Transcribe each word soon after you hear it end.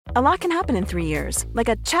A lot can happen in 3 years, like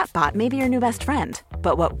a chatbot may be your new best friend.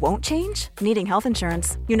 But what won't change? Needing health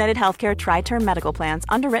insurance. United Healthcare Tri-Term Medical Plans,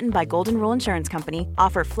 underwritten by Golden Rule Insurance Company,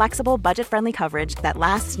 offer flexible, budget-friendly coverage that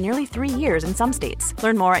lasts nearly 3 years in some states.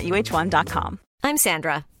 Learn more at uh1.com. I'm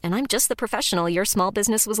Sandra, and I'm just the professional your small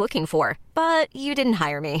business was looking for. But you didn't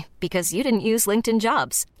hire me because you didn't use LinkedIn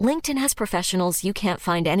Jobs. LinkedIn has professionals you can't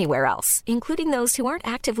find anywhere else, including those who aren't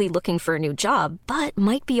actively looking for a new job, but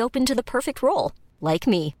might be open to the perfect role, like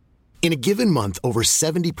me. In a given month, over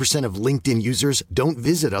 70% of LinkedIn users don't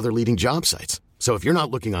visit other leading job sites. So if you're not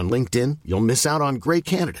looking on LinkedIn, you'll miss out on great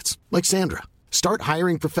candidates like Sandra. Start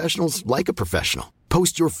hiring professionals like a professional.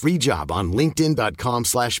 Post your free job on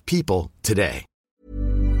linkedin.com/people today.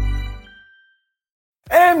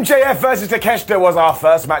 MJF versus Takeshita was our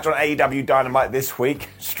first match on AEW Dynamite this week.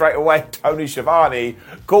 Straight away, Tony Schiavone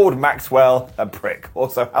called Maxwell a prick.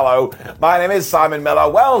 Also, hello, my name is Simon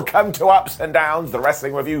Miller. Welcome to Ups and Downs, the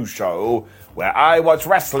wrestling review show, where I watch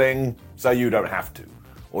wrestling so you don't have to.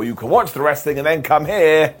 Or you can watch the wrestling and then come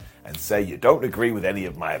here and say you don't agree with any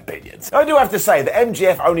of my opinions. I do have to say that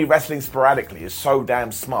MJF only wrestling sporadically is so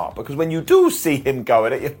damn smart, because when you do see him go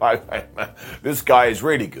at it, you're like, this guy is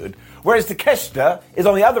really good. Whereas Takeshita is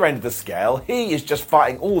on the other end of the scale. He is just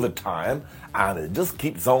fighting all the time, and it just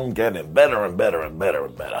keeps on getting better and better and better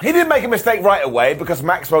and better. He did make a mistake right away, because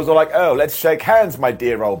Maxwell's all like, oh, let's shake hands, my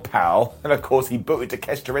dear old pal. And of course he booted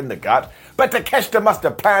Takeshita in the gut. But Takeshita must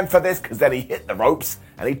have planned for this, because then he hit the ropes,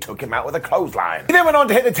 and he took him out with a clothesline. He then went on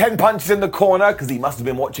to hit the 10 punches in the corner, because he must have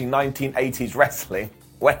been watching 1980s wrestling,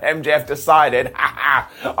 when MJF decided,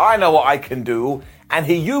 I know what I can do, and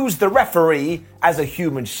he used the referee as a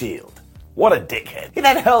human shield. What a dickhead. He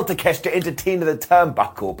then hurled Takeshita into Tina the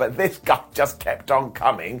Turnbuckle, but this guy just kept on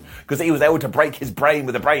coming because he was able to break his brain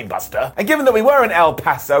with a brain buster. And given that we were in El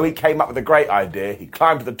Paso, he came up with a great idea. He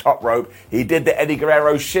climbed to the top rope, he did the Eddie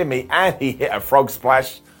Guerrero shimmy, and he hit a frog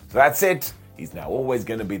splash. So that's it. He's now always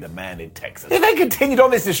going to be the man in Texas. He then continued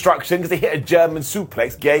on this destruction because he hit a German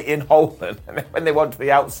suplex gate in Holland. And then when they went to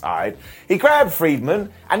the outside, he grabbed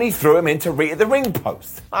Friedman and he threw him into Rita the ring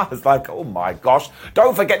post. I was like, oh my gosh.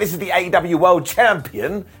 Don't forget this is the AEW World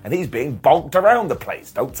Champion and he's being bonked around the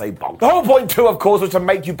place. Don't say bonk. The whole point too, of course, was to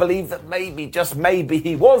make you believe that maybe, just maybe,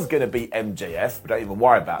 he was going to beat MJF. But don't even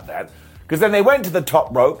worry about that. Because then they went to the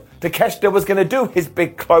top rope, Takeshita was going to do his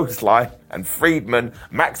big clothesline, and Friedman,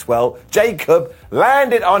 Maxwell, Jacob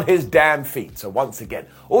landed on his damn feet. So once again,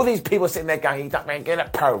 all these people sitting there going, he's not man good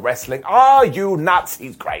at pro wrestling. Are you nuts?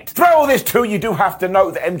 He's great. Through all this too, you do have to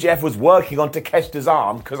note that MJF was working on Takeshita's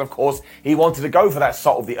arm, because of course he wanted to go for that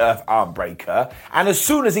salt of the earth arm breaker. And as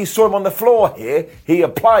soon as he saw him on the floor here, he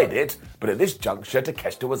applied it. But at this juncture,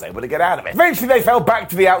 Takeshita was able to get out of it. Eventually, they fell back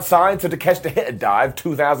to the outside, so Takeshita hit a dive,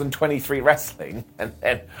 2023 wrestling. And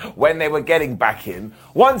then, when they were getting back in,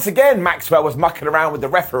 once again, Maxwell was mucking around with the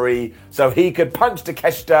referee so he could punch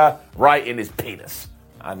Takeshita right in his penis.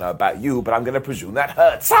 I don't know about you, but I'm going to presume that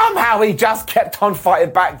hurt. Somehow he just kept on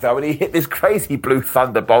fighting back, though, and he hit this crazy blue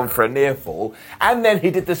thunder bomb for a near fall. And then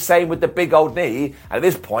he did the same with the big old knee. And at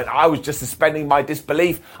this point, I was just suspending my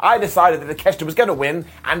disbelief. I decided that Takeshita was going to win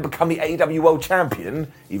and become the AEW World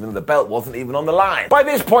Champion, even though the belt wasn't even on the line. By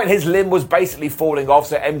this point, his limb was basically falling off,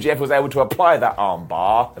 so MJF was able to apply that arm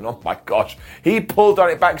bar. And oh my gosh, he pulled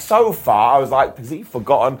on it back so far, I was like, has he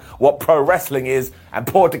forgotten what pro wrestling is? And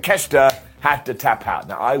poor Takeshita had to tap out.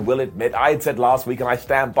 Now, I will admit, I had said last week, and I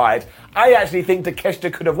stand by it, I actually think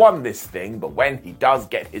Takeshita could have won this thing, but when he does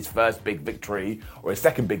get his first big victory, or his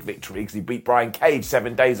second big victory, because he beat Brian Cage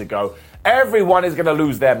 7 days ago, everyone is going to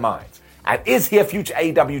lose their minds. And is he a future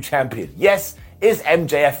AEW champion? Yes. Is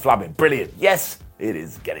MJF flubbing? Brilliant. Yes. It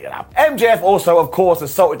is getting it up. MJF also, of course,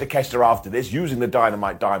 assaulted Takeshita after this, using the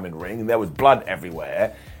Dynamite Diamond Ring, and there was blood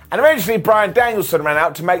everywhere. And eventually, Bryan Danielson ran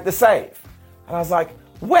out to make the save. And I was like,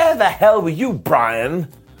 where the hell were you, Brian?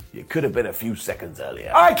 You could have been a few seconds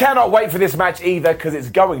earlier. I cannot wait for this match either, because it's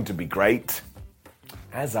going to be great.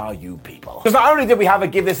 As are you people. Because not only did we have a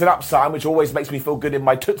give this an up sign, which always makes me feel good in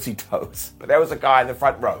my Tootsie Toes, but there was a guy in the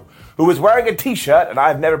front row who was wearing a t-shirt, and I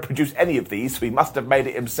have never produced any of these, so he must have made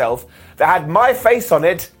it himself, that had my face on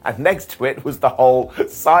it, and next to it was the whole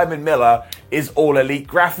Simon Miller is all elite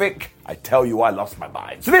graphic. I tell you, I lost my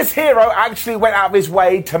mind. So this hero actually went out of his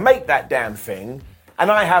way to make that damn thing, and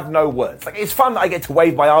I have no words. Like, it's fun that I get to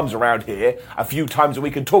wave my arms around here a few times a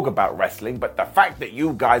week and talk about wrestling, but the fact that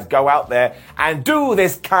you guys go out there and do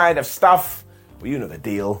this kind of stuff, well, you know the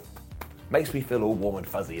deal, makes me feel all warm and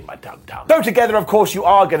fuzzy in my tum-tum. So together, of course, you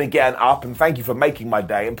are going to get an up, and thank you for making my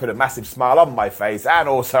day and put a massive smile on my face, and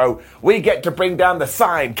also, we get to bring down the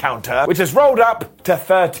sign counter, which has rolled up to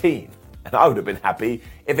 13. And I would have been happy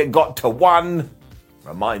if it got to 1,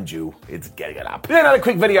 Remind you, it's getting it up. Then had a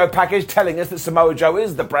quick video package telling us that Samoa Joe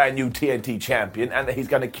is the brand new TNT champion and that he's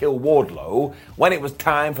going to kill Wardlow when it was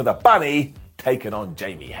time for the Bunny taking on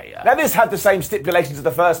Jamie Hayter. Now this had the same stipulations as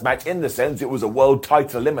the first match in the sense it was a world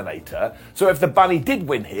title eliminator, so if the Bunny did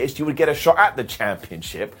win here, she would get a shot at the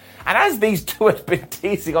championship. And as these two had been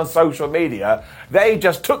teasing on social media, they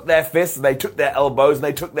just took their fists and they took their elbows and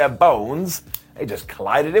they took their bones. They just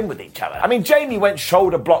collided in with each other. I mean, Jamie went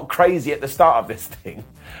shoulder block crazy at the start of this thing,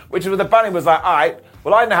 which was the Bunny was like, all right,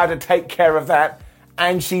 well, I know how to take care of that.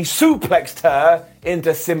 And she suplexed her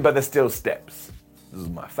into Simba the Steel Steps. This is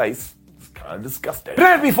my face. Kind of disgusting.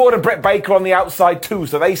 Penelope Ford and Britt Baker on the outside too,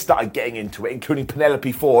 so they started getting into it, including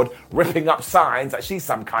Penelope Ford ripping up signs that she's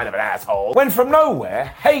some kind of an asshole. When from nowhere,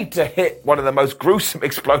 Hayter hit one of the most gruesome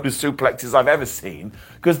explosive suplexes I've ever seen,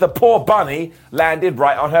 because the poor Bunny landed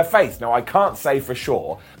right on her face. Now, I can't say for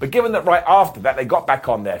sure, but given that right after that they got back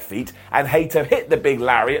on their feet and Hayter hit the big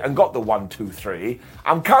lariat and got the 1, 2, 3,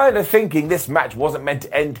 I'm kind of thinking this match wasn't meant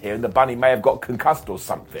to end here and the Bunny may have got concussed or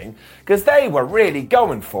something, because they were really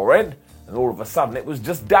going for it. And all of a sudden, it was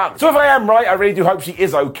just done. So if I am right, I really do hope she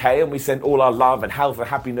is okay, and we send all our love and health and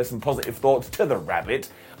happiness and positive thoughts to the rabbit.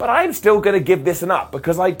 But I'm still going to give this an up,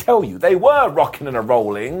 because I tell you, they were rocking and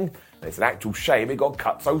a-rolling. And it's an actual shame it got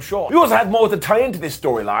cut so short. We also had more to tie into this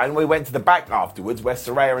storyline. We went to the back afterwards, where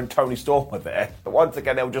Saraya and Toni Storm were there. But once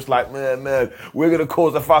again, they were just like, we're going to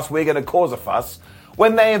cause a fuss, we're going to cause a fuss.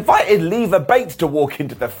 When they invited Leva Bates to walk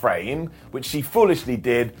into the frame, which she foolishly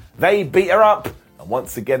did, they beat her up. And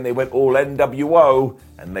once again, they went all NWO,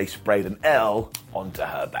 and they sprayed an L onto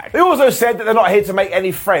her back. They also said that they're not here to make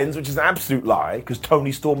any friends, which is an absolute lie, because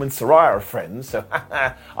Toni Storm and Saraya are friends, so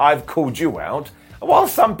I've called you out. And while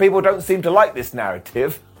some people don't seem to like this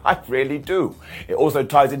narrative, I really do. It also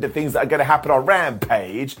ties into things that are going to happen on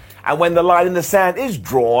Rampage, and when the line in the sand is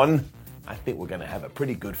drawn, I think we're going to have a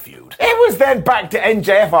pretty good feud. It was then back to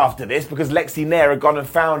NJF after this, because Lexi Nair had gone and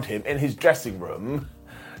found him in his dressing room.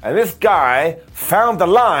 And this guy found the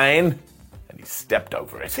line, and he stepped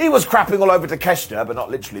over it. He was crapping all over Takeshita, but not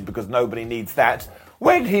literally because nobody needs that,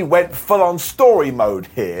 when he went full-on story mode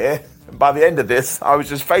here. And by the end of this, I was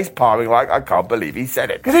just face-palming like, I can't believe he said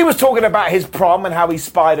it. Because he was talking about his prom and how he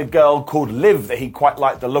spied a girl called Liv that he quite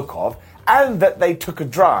liked the look of, and that they took a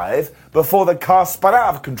drive. Before the car spun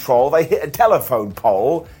out of control, they hit a telephone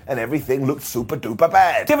pole, and everything looked super-duper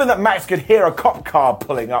bad. Given that Max could hear a cop car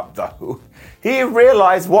pulling up, though, he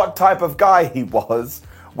realized what type of guy he was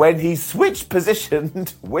when he switched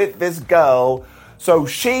positions with this girl so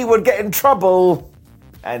she would get in trouble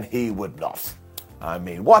and he would not. I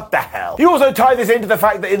mean, what the hell? He also tied this into the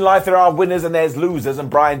fact that in life there are winners and there's losers,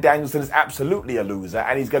 and Bryan Danielson is absolutely a loser,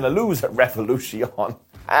 and he's going to lose at Revolution,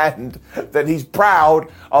 and that he's proud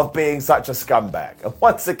of being such a scumbag. And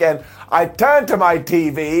once again, I turned to my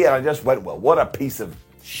TV and I just went, well, what a piece of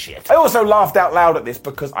shit. I also laughed out loud at this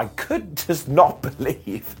because I could just not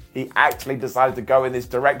believe he actually decided to go in this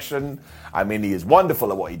direction. I mean, he is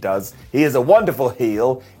wonderful at what he does. He is a wonderful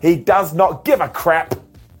heel. He does not give a crap.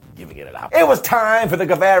 Giving it up. It was time for the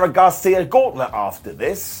Guevara-Garcia gauntlet after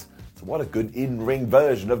this. So what a good in-ring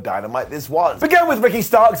version of Dynamite this was. Began with Ricky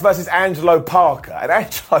Starks versus Angelo Parker. And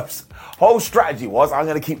Angelo's whole strategy was, I'm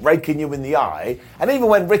going to keep raking you in the eye. And even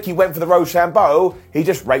when Ricky went for the Rochambeau, he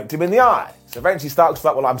just raked him in the eye. So eventually Starks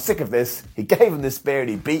thought, well, I'm sick of this. He gave him the spear and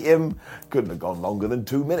he beat him. Couldn't have gone longer than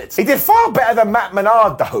 2 minutes. He did far better than Matt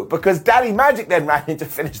Menard, though, because Daddy Magic then ran in to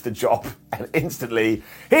finish the job. And instantly,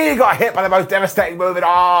 he got hit by the most devastating move in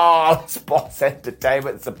all sports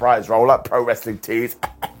entertainment. Surprise roll-up, pro wrestling tees.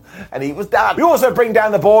 And he was done. We also bring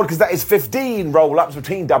down the board because that is 15 roll-ups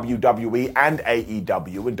between WWE and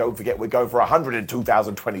AEW. And don't forget, we're going for 100 in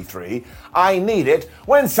 2023. I need it.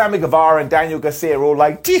 When Sammy Guevara and Daniel Garcia are all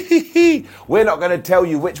like, tee-hee-hee, we're not going to tell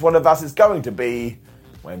you which one of us it's going to be.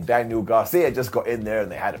 When Daniel Garcia just got in there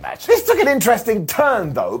and they had a match. This took an interesting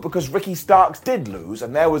turn, though, because Ricky Starks did lose,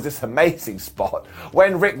 and there was this amazing spot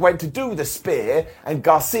when Rick went to do the spear, and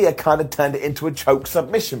Garcia kind of turned it into a choke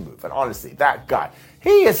submission move. And honestly, that guy,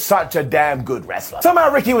 he is such a damn good wrestler.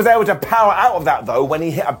 Somehow Ricky was able to power out of that, though, when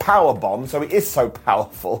he hit a power bomb, so he is so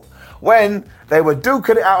powerful. When they were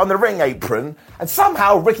duking it out on the ring apron, and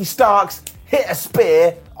somehow Ricky Starks hit a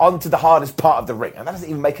spear onto the hardest part of the ring. And that doesn't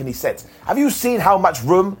even make any sense. Have you seen how much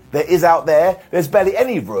room there is out there? There's barely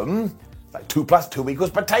any room. It's like 2 + 2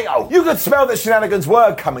 = potato. You could smell that shenanigans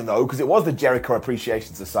were coming, though, because it was the Jericho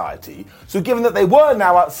Appreciation Society. So given that they were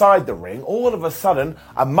now outside the ring, all of a sudden,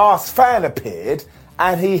 a masked fan appeared,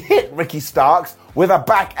 and he hit Ricky Starks with a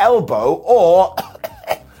back elbow, or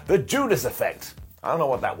the Judas effect. I don't know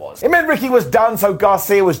what that was. It meant Ricky was done, so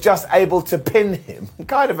Garcia was just able to pin him.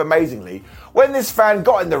 Kind of amazingly, when this fan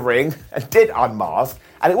got in the ring and did unmask,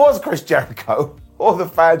 and it was Chris Jericho, all the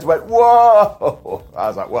fans went, whoa! I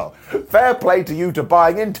was like, well, fair play to you to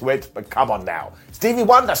buying into it, but come on now. Stevie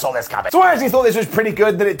Wonder saw this coming. So I actually thought this was pretty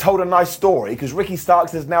good, that it told a nice story, because Ricky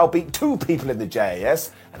Starks has now beat 2 people in the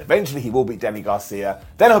JAS, and eventually he will beat Danny Garcia,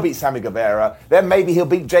 then he'll beat Sammy Guevara, then maybe he'll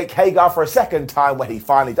beat Jake Hager for a second time when he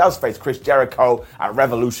finally does face Chris Jericho at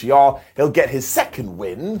Revolution. He'll get his second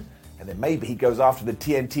win, and then maybe he goes after the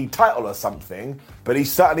TNT title or something, but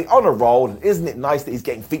he's certainly on a roll, and isn't it nice that he's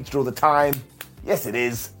getting featured all the time? Yes, it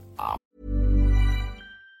is.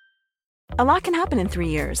 A lot can happen in 3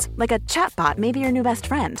 years, like a chatbot may be your new best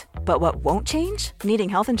friend. But what won't change? Needing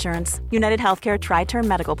health insurance. United Healthcare Tri-Term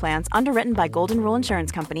Medical Plans, underwritten by Golden Rule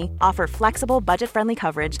Insurance Company, offer flexible, budget-friendly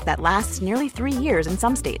coverage that lasts nearly 3 years in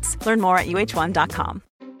some states. Learn more at uh1.com.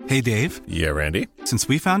 Hey, Dave. Yeah, Randy. Since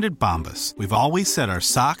we founded Bombas, we've always said our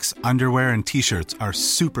socks, underwear, and T-shirts are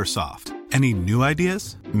super soft. Any new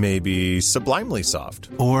ideas? Maybe sublimely soft.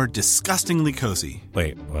 Or disgustingly cozy.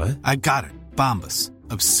 Wait, what? I got it. Bombas.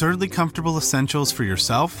 Absurdly comfortable essentials for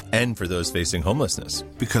yourself and for those facing homelessness.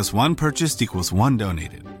 Because one purchased equals one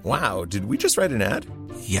donated. Wow, did we just write an ad?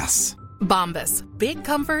 Yes. Bombas. Big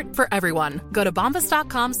comfort for everyone. Go to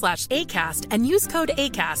bombas.com/ACAST and use code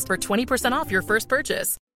ACAST for 20% off your first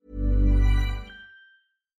purchase.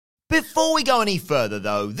 Before we go any further,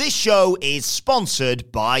 though, this show is sponsored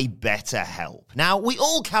by BetterHelp. Now, we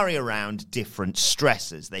all carry around different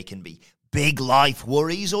stressors. They can be big life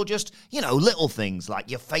worries or just, little things like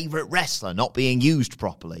your favorite wrestler not being used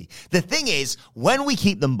properly. The thing is, when we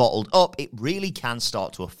keep them bottled up, it really can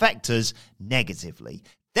start to affect us negatively.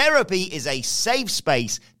 Therapy is a safe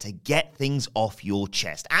space to get things off your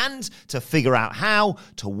chest and to figure out how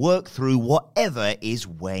to work through whatever is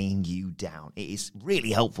weighing you down. It is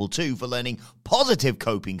really helpful too for learning positive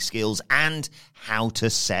coping skills and how to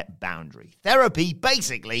set boundaries. Therapy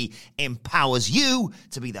basically empowers you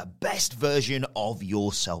to be the best version of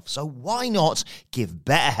yourself. So why not give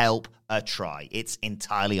BetterHelp a try? It's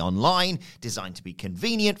entirely online, designed to be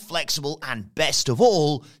convenient, flexible, and best of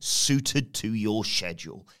all, suited to your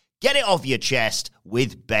schedule. Get it off your chest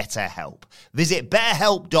with BetterHelp. Visit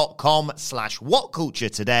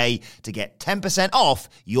betterhelp.com/whatculture today to get 10% off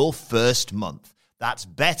your first month. That's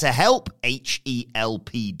BetterHelp,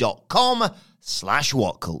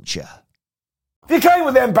 HELP.com/whatculture. The Acclaim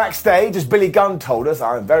with them backstage, as Billy Gunn told us.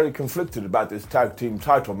 I'm very conflicted about this tag team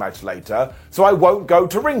title match later, so I won't go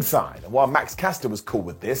to ringside. And while Max Caster was cool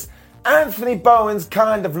with this, Anthony Bowens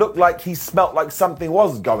kind of looked like he smelt like something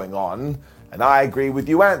was going on, and I agree with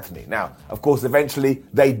you, Anthony. Now, of course, eventually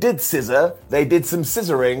they did scissor, they did some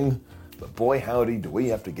scissoring, but boy howdy do we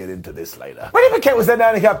have to get into this later. Renee Paquette was then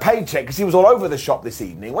earning her paycheck because she was all over the shop this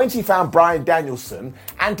evening when she found Bryan Danielson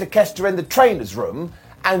and Takeshita in the trainer's room.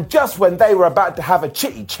 And just when they were about to have a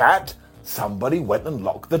chitty chat, somebody went and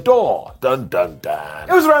locked the door. Dun dun dun.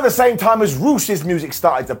 It was around the same time as Rush's music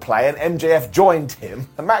started to play and MJF joined him.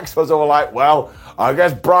 And Max was all like, well, I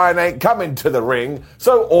guess Bryan ain't coming to the ring,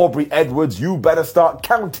 so Aubrey Edwards, you better start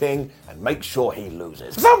counting and make sure he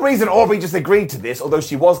loses. For some reason, Aubrey just agreed to this, although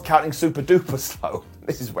she was counting super duper slow.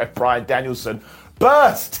 This is where Bryan Danielson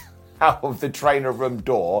burst out of the trainer room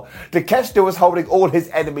door. Takeshita was holding all his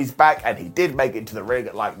enemies back, and he did make it to the ring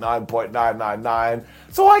at like 9.999.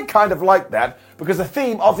 So I kind of like that, because the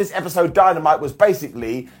theme of this episode Dynamite was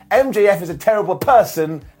basically MJF is a terrible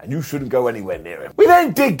person and you shouldn't go anywhere near him. We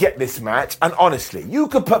then did get this match, and honestly, you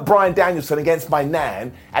could put Bryan Danielson against my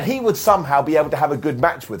Nan and he would somehow be able to have a good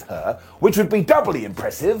match with her, which would be doubly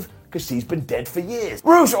impressive because she's been dead for years.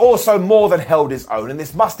 Rush also more than held his own, and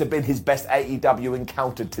this must have been his best AEW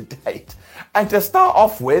encounter to date. And to start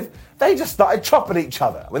off with, they just started chopping each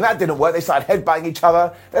other. When that didn't work, they started headbutting each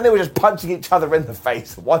other, then they were just punching each other in the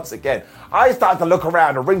face. Once again, I started to look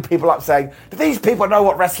around and ring people up saying, do these people know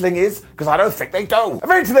what wrestling is? Because I don't think they do.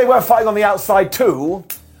 Eventually they were fighting on the outside too,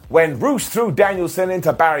 when Rush threw Danielson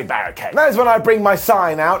into Barry Barricade. That is when I bring my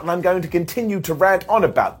sign out, and I'm going to continue to rant on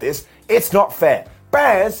about this. It's not fair.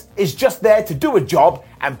 Bears is just there to do a job,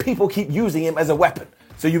 and people keep using him as a weapon.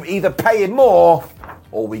 So you either pay him more,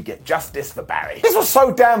 or we get justice for Barry. This was so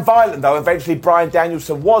damn violent, though, eventually Bryan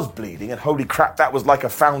Danielson was bleeding, and holy crap, that was like a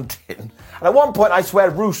fountain. And at one point, I swear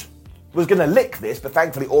Rush was going to lick this, but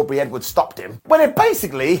thankfully Aubrey Edwards stopped him, when it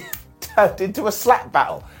basically turned into a slap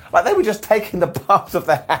battle. Like they were just taking the palms of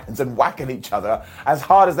their hands and whacking each other as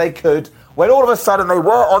hard as they could, when all of a sudden they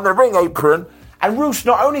were on the ring apron. And Rush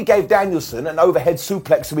not only gave Danielson an overhead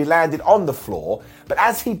suplex so he landed on the floor, but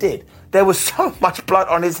as he did, there was so much blood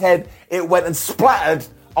on his head, it went and splattered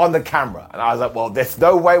on the camera. And I was like, well, there's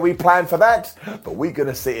no way we planned for that, but we're going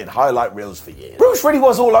to see it in highlight reels for years. Bruce really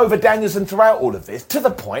was all over Danielson throughout all of this, to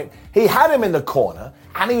the point he had him in the corner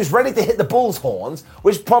and he was ready to hit the bull's horns,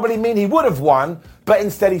 which probably mean he would have won, but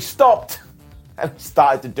instead he stopped and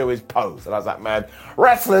started to do his pose. And I was like, man,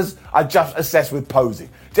 wrestlers are just obsessed with posing.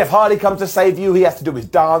 Jeff Hardy comes to save you, he has to do his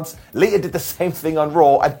dance. Lita did the same thing on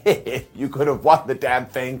Raw, and here you could have won the damn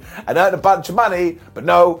thing and earned a bunch of money, but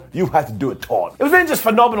no, you had to do a taunt. It was then just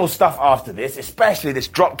phenomenal stuff after this, especially this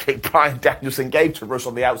dropkick Bryan Danielson gave to Rush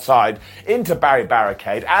on the outside into Barry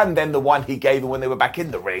Barricade, and then the one he gave him when they were back in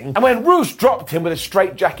the ring. And when Rush dropped him with a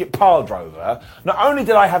straight jacket pile driver, not only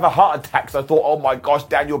did I have a heart attack, so I thought, oh my gosh,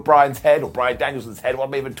 Daniel Bryan's head, or Bryan Danielson's head, what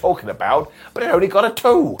am I even talking about? But it only got a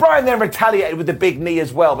 2. Bryan then retaliated with the big knee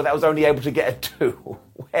as well, but that was only able to get a 2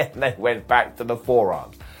 when they went back to the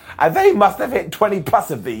forearms. And they must have hit 20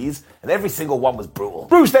 plus of these, and every single one was brutal.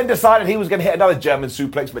 Bruce then decided he was going to hit another German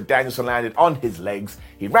suplex, but Danielson landed on his legs.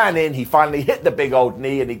 He ran in, he finally hit the big old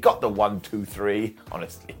knee, and he got the 1, 2, 3.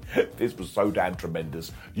 Honestly, this was so damn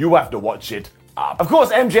tremendous. You have to watch it. Of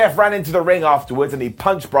course, MJF ran into the ring afterwards and he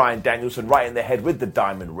punched Bryan Danielson right in the head with the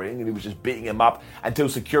diamond ring, and he was just beating him up until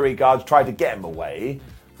security guards tried to get him away.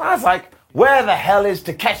 I was like, where the hell is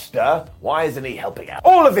Takeshita? Why isn't he helping out?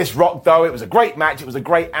 All of this rocked though. It was a great match, it was a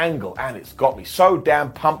great angle, and it's got me so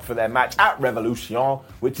damn pumped for their match at Revolution,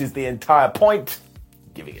 which is the entire point.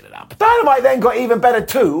 Giving it up. Dynamite then got even better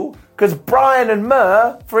too, because Bryan and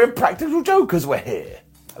Murr for Impractical Jokers were here.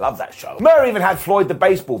 I love that show. Murr even had Floyd the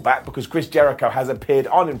baseball bat because Chris Jericho has appeared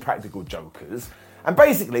on Impractical Jokers. And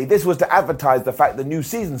basically, this was to advertise the fact the new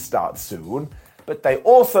season starts soon, but they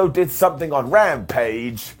also did something on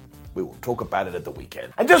Rampage. We will talk about it at the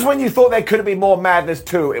weekend. And just when you thought there couldn't be more madness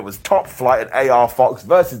too, it was Top Flight and AR Fox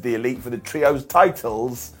versus the Elite for the Trios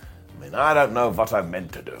titles. I mean, I don't know what I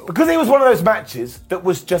meant to do. Because it was one of those matches that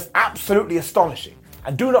was just absolutely astonishing.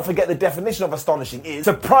 And do not forget the definition of astonishing is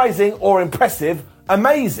surprising or impressive,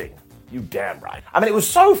 amazing. You damn right. I mean, it was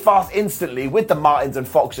so fast instantly with the Martins and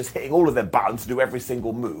Fox just hitting all of their buttons to do every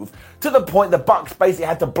single move, to the point the Bucks basically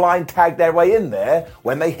had to blind tag their way in there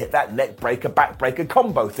when they hit that neck breaker, back breaker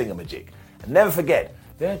combo thingamajig. And never forget,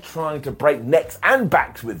 they're trying to break necks and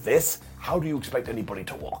backs with this. How do you expect anybody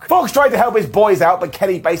to walk? Fox tried to help his boys out, but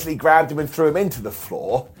Kenny basically grabbed him and threw him into the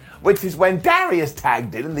floor, which is when Darius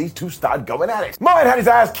tagged in and these two started going at it. Martin had his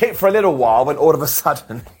ass kicked for a little while when all of a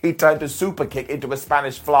sudden he turned a super kick into a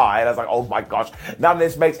Spanish fly, and I was like, oh my gosh, none of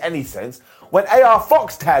this makes any sense. When AR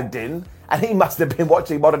Fox tagged in, and he must have been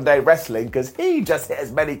watching modern day wrestling because he just hit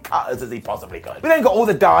as many cutters as he possibly could. We then got all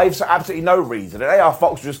the dives for absolutely no reason, and AR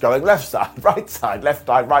Fox was just going left side, right side,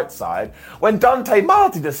 right side, when Dante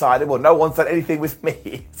Martin decided, well, no one said anything with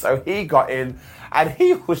me, so he got in, and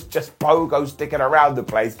he was just pogo sticking around the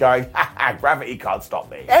place going, ha ha, gravity can't stop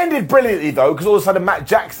me. Ended brilliantly though, because all of a sudden Matt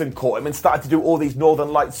Jackson caught him and started to do all these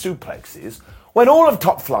Northern Light suplexes, when all of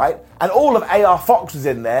Top Flight and all of AR Fox was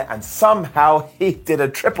in there, and somehow he did a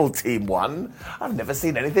triple team one. I've never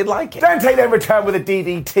seen anything like it. Dante then returned with a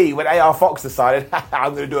DDT when AR Fox decided,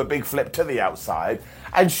 I'm going to do a big flip to the outside.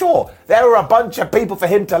 And sure, there were a bunch of people for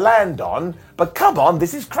him to land on, but come on,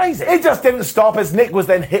 this is crazy. It just didn't stop as Nick was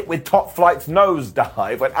then hit with Top Flight's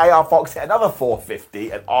nosedive when AR Fox hit another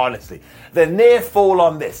 450, and honestly, the near fall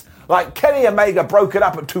on this, like Kenny Omega broke it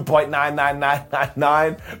up at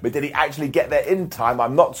 2.99999, but did he actually get there in time?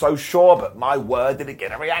 I'm not so sure, but my word, did it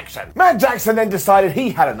get a reaction. Matt Jackson then decided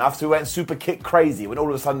he had enough, so he went super kick crazy when all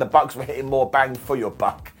of a sudden the Bucks were hitting more bang for your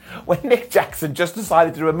buck, when Nick Jackson just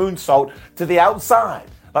decided to do a moonsault to the outside,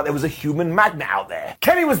 like there was a human magnet out there.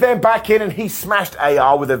 Kenny was then back in and he smashed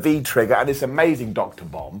AR with a V-trigger and this amazing Dr.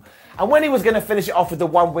 Bomb. And when he was going to finish it off with the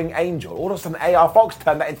one-wing angel, all of a sudden AR Fox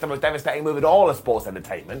turned that into the most devastating move in all of sports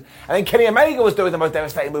entertainment. And then Kenny Omega was doing the most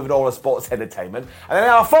devastating move in all of sports entertainment. And then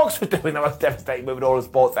AR Fox was doing the most devastating move in all of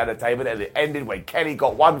sports entertainment. And it ended when Kenny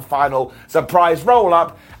got one final surprise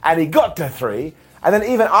roll-up and he got to 3. And then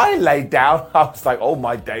even I laid down, I was like, oh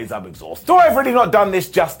my days, I'm exhausted. So I've really not done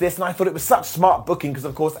this justice, and I thought it was such smart booking because,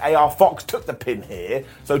 of course, AR Fox took the pin here,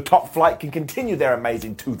 so Top Flight can continue their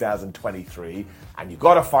amazing 2023, and you've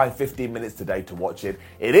got to find 15 minutes today to watch it.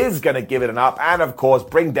 It is going to give it an up, and of course,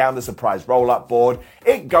 bring down the surprise roll-up board.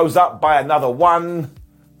 It goes up by another 1.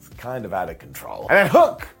 It's kind of out of control. And then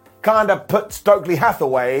Hook kind of put Stokely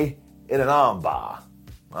Hathaway in an armbar.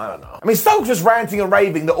 I don't know. I mean, Stokes was ranting and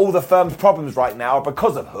raving that all the firm's problems right now are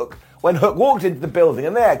because of Hook, when Hook walked into the building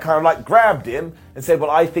and there kind of like grabbed him and said, well,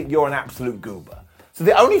 I think you're an absolute goober. So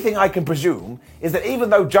the only thing I can presume is that even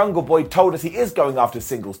though Jungle Boy told us he is going after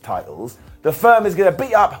singles titles, the firm is going to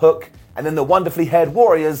beat up Hook and then the wonderfully haired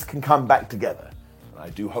Warriors can come back together. I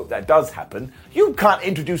do hope that does happen. You can't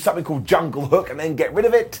introduce something called Jungle Hook and then get rid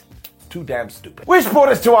of it. Too damn stupid. Which brought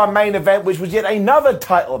us to our main event, which was yet another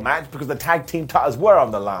title match because the tag team titles were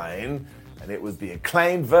on the line, and it was the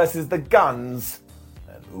Acclaimed versus the Guns.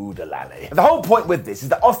 And the whole point with this is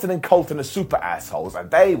that Austin and Colton are super assholes, and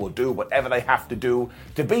they will do whatever they have to do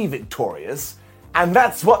to be victorious, and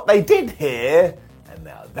that's what they did here. And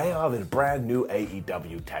now they are the brand new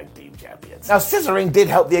AEW Tag Team Champions. Now, scissoring did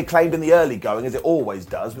help the Acclaimed in the early going, as it always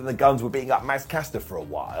does, when the Guns were beating up Max Caster for a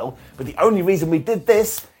while. But the only reason we did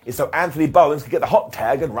this is so Anthony Bowens could get the hot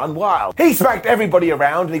tag and run wild. He smacked everybody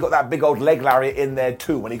around, and he got that big old leg lariat in there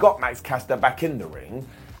too when he got Max Caster back in the ring.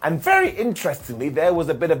 And very interestingly, there was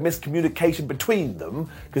a bit of miscommunication between them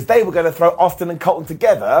because they were going to throw Austin and Colton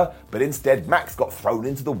together, but instead Max got thrown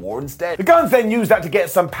into the war instead. The Guns then used that to get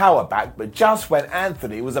some power back, but just when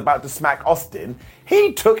Anthony was about to smack Austin,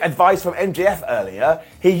 he took advice from MJF earlier.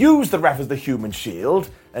 He used the ref as the human shield,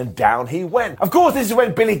 and down he went. Of course, this is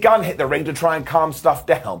when Billy Gunn hit the ring to try and calm stuff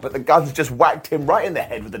down, but the Guns just whacked him right in the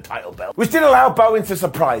head with the title belt, which didn't allow Bowens to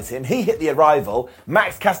surprise him. He hit the arrival,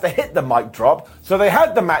 Max Caster hit the mic drop, so they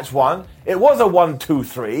had the match won. It was a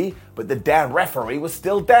 1-2-3, but the damn referee was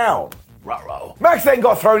still down. Ruh-roh. Max then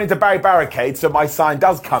got thrown into Barry Barricade, so my sign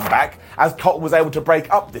does come back, as Colton was able to break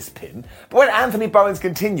up this pin. But when Anthony Bowens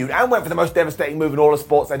continued and went for the most devastating move in all of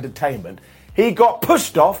sports entertainment, he got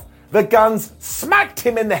pushed off. The Guns smacked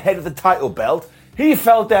him in the head with the title belt. He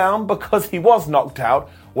fell down because he was knocked out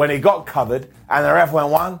when he got covered, and the ref went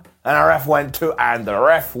 1, and the ref went 2, and the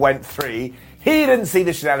ref went 3. He didn't see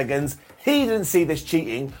the shenanigans. He didn't see this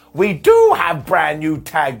cheating. We do have brand new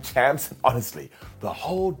tag champs. Honestly, the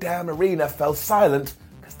whole damn arena fell silent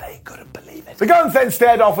because they couldn't believe it. The Guns then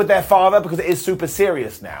stared off with their father because it is super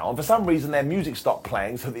serious now, and for some reason their music stopped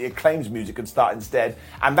playing so the Acclaim's music could start instead,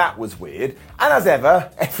 and that was weird. And as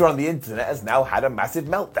ever, everyone on the internet has now had a massive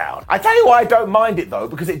meltdown. I tell you why I don't mind it though,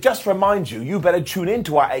 because it just reminds you better tune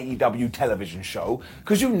into our AEW television show,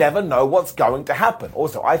 because you never know what's going to happen.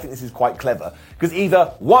 Also, I think this is quite clever, because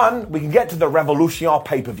either 1, we can get to the Revolution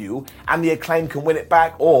pay-per-view and the Acclaim can win it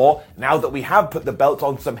back, or now that we have put the belts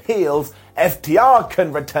on some heels, FTR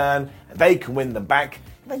can return and they can win them back.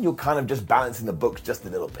 And then you're kind of just balancing the books just a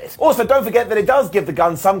little bit. Also, don't forget that it does give the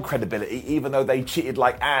Guns some credibility, even though they cheated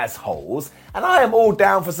like assholes. And I am all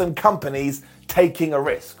down for some companies taking a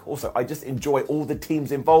risk. Also, I just enjoy all the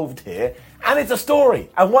teams involved here. And it's a story.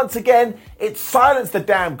 And once again, it silenced the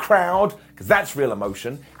damn crowd, because that's real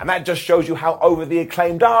emotion. And that just shows you how over the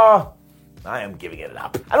Acclaimed are. I am giving it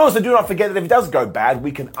up. And also, do not forget that if it does go bad,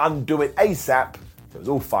 we can undo it ASAP. So it's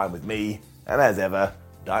all fine with me. And as ever,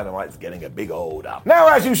 Dynamite's getting a big old up. Now,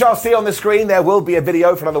 as you shall see on the screen, there will be a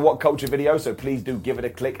video for another What Culture video, so please do give it a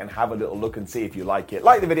click and have a little look and see if you like it.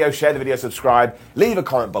 Like the video, share the video, subscribe, leave a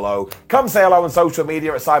comment below, come say hello on social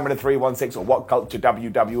media at Simon316 or What Culture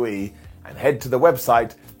WWE, and head to the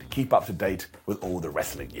website to keep up to date with all the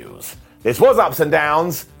wrestling news. This was Ups and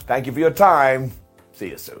Downs. Thank you for your time. See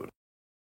you soon.